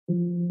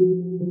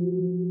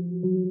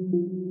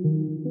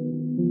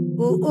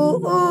Ooh,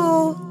 ooh,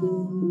 ooh.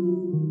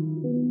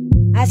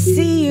 I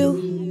see you.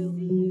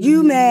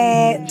 You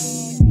mad.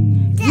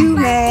 You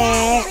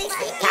mad.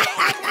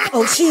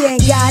 Oh, she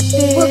ain't got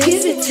this. Well,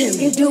 give it to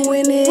me. You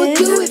doing it. Well,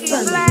 do it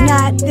for me.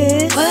 Not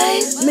this.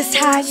 What? Miss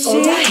Hot Shit. Oh,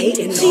 y'all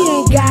hating she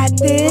ain't got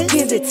this. Well,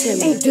 give it to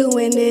me. Ain't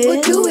doing it.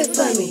 Well, do it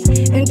for me.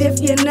 And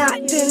if you're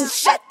not, then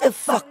shut the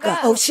fuck up.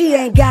 Oh, she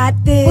ain't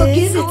got this. Well,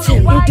 give it to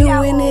me. You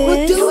doing it.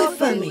 Well, do it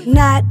for me.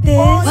 Not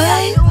this.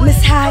 What?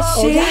 Miss Hot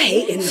Oh, Shit. y'all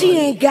hating she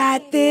ain't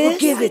got this. Well,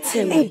 give it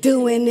to me. Ain't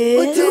doing it.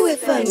 Well, do it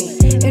for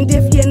me. And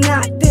if you're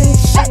not, then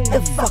shut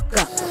the fuck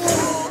up.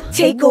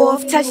 Take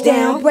off,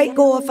 touchdown, break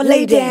off, or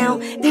lay down.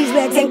 These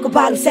legs ain't go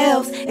by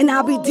themselves, and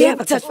I'll be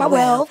damned if I touch my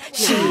wealth.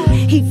 Shit,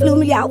 he flew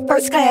me out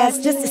first class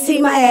just to see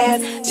my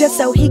ass, just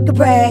so he could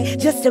brag,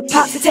 just to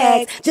pop the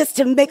tags, just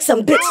to make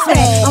some bitch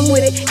sad. I'm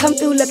with it, come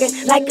through looking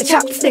like a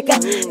chopped sticker.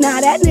 Nah,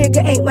 that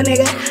nigga ain't my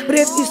nigga, but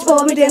if you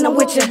spoil me, then I'm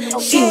with you.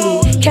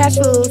 Shit, cash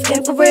rules,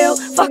 and for real,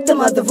 fuck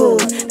them other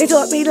rules. They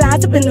taught me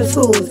lines up in the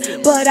schools,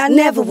 but I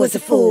never was a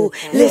fool.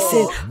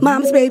 Listen,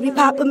 mama's baby,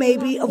 papa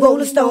maybe a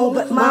Rolling Stone,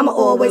 but mama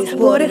always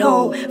brought it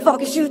home.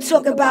 Fuck is you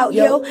talk about,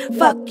 yo?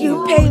 Fuck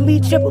you, pay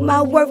me triple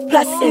my worth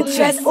plus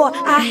interest, or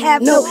I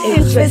have no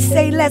interest.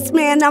 Say less,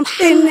 man, I'm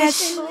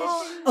finished.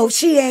 Oh,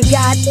 she ain't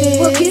got this.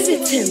 Well, give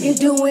it to me. You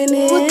doing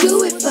it. Well,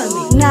 do it for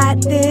me.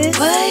 Not this.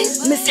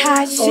 What? Miss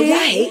Hot Shit. Oh, y'all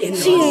hating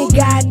she ain't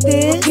got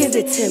this. Well, give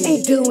it to me.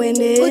 Ain't doing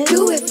it. Well,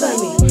 do it for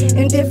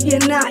me. And if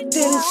you're not,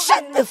 then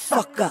shut the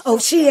fuck up. Oh,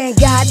 she ain't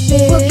got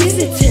this. Well, give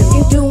it to me.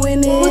 You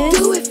doing it. Well,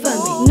 do it for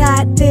me.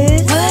 Not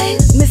this.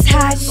 What? Miss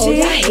Hot Shit. Oh,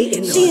 y'all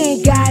hating she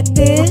ain't got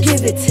this. Well,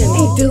 give it to me.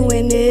 Ain't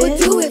doing it. Well,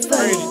 do it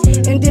for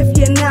me. And if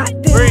you're not,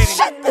 then Greetii.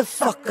 shut the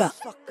fuck up.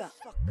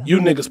 You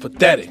niggas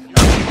pathetic.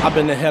 I've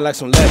been in hell like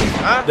some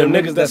lettuce. Them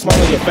niggas that smile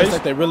on your face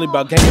like they really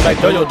about gang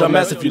back door your dumb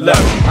ass if you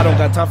left. I don't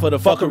got time for the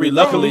fuckery,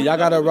 luckily I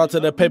got a route to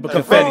the paper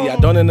confetti. I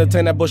don't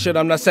entertain that bullshit,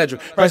 I'm not Cedric.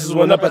 Prices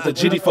went up at the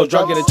GD4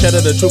 drop, get a cheddar,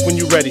 the truth when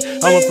you ready.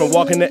 I went from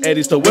walking to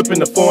Eddie's to whipping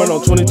the foreign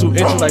on 22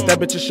 inches like that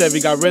bitch a Chevy.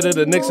 Got rid of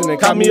the Nixon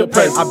and caught me a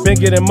present. I been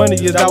getting money,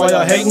 is that why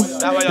y'all hating? Is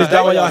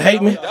that why y'all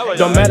hate me?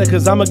 Don't matter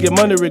cause I'ma get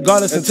money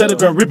regardless until the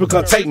Grim Reaper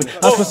come take me.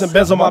 I spent some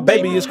bands on my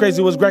baby, it's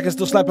crazy what's cracking,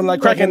 still slapping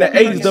like crack in the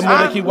 80s. The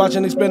more they keep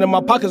watching, they spend in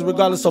my pockets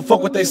regardless, so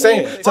fuck what they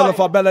saying. Tell them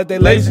fall back like they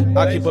lazy.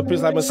 I keep a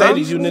piece like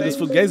Mercedes. You niggas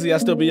fugazi, I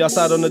still be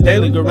outside on the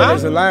daily.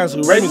 Gorillas and lions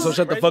who rate me, so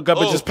shut the fuck up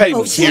and just pay me.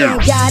 Oh, she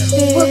ain't got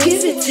this. Well,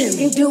 give it to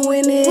me. You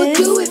doing it. Well,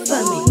 do it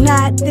for me.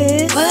 Not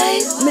this.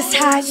 What? Miss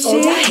Hot Shit. Oh,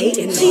 y'all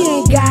hating she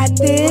ain't got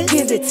this. Well,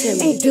 give it to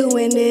me. Ain't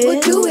doing it.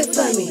 Well, do it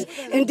for me.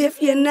 And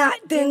if you're not,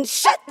 then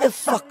shut the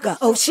fuck up.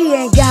 Oh, she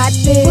ain't got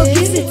this. Well,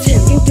 give it to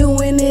me. You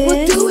doing it.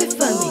 Well, do it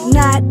for me.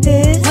 Not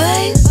this.